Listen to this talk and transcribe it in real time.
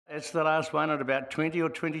It's the last one at about 20 or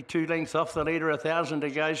 22 lengths off the leader, 1,000 to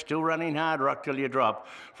go, still running hard, Rock Till You Drop.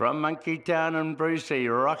 From Monkey Town and Brucey,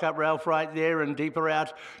 Rock Up Ralph right there and deeper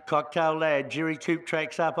out, Cocktail Lad. Jerry Coop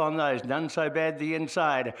tracks up on those, none so bad the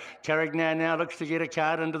inside. Carignan now looks to get a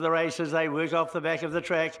card into the race as they work off the back of the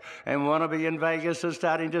track, and Wannabe in Vegas is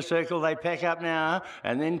starting to circle. They pack up now,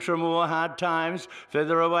 and then Tremor, Hard Times.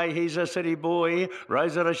 Further away, He's a City Boy.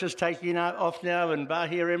 Rosielicious taking off now, and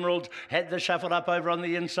Bahia Emerald had the shuffle up over on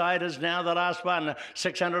the inside. Is now the last one.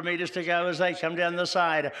 600 metres to go as they come down the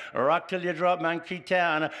side. Rock Till You Drop, Monkey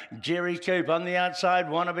Town. Jerry Coop on the outside.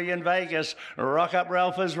 Wannabe in Vegas. Rock Up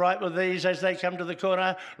Ralph is right with these as they come to the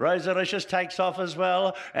corner. Rosielicious takes off as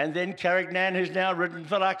well. And then Carignan, who's now ridden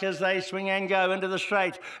for luck as they swing and go into the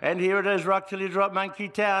straight. And here it is, Rock Till You Drop, Monkey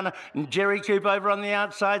Town. Jerry Coop over on the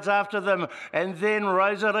outsides after them. And then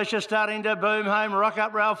Rosielicious starting to boom home. Rock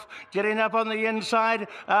Up Ralph getting up on the inside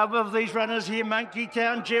of these runners here. Monkey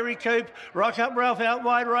Town, Jerry Coop, Rock Up Ralph out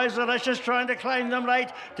wide, Rosielicious trying to claim them late,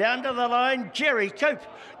 down to the line, Jerry Coop.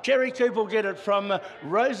 Jerry Coop will get it from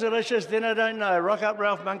Rosielicious, then I don't know. Rock Up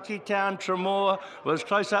Ralph, Monkey Town, Tremor was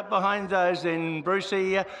close up behind those, then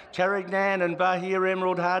Brucey, Carignan and Bahia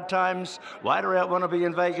Emerald, Hard Times, wider out Wannabe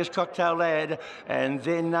in Vegas, Cocktail Lad, and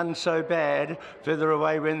then None So Bad. Further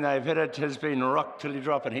away when they've hit it has been Rock Till You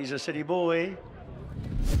Drop, and He's a City Boy.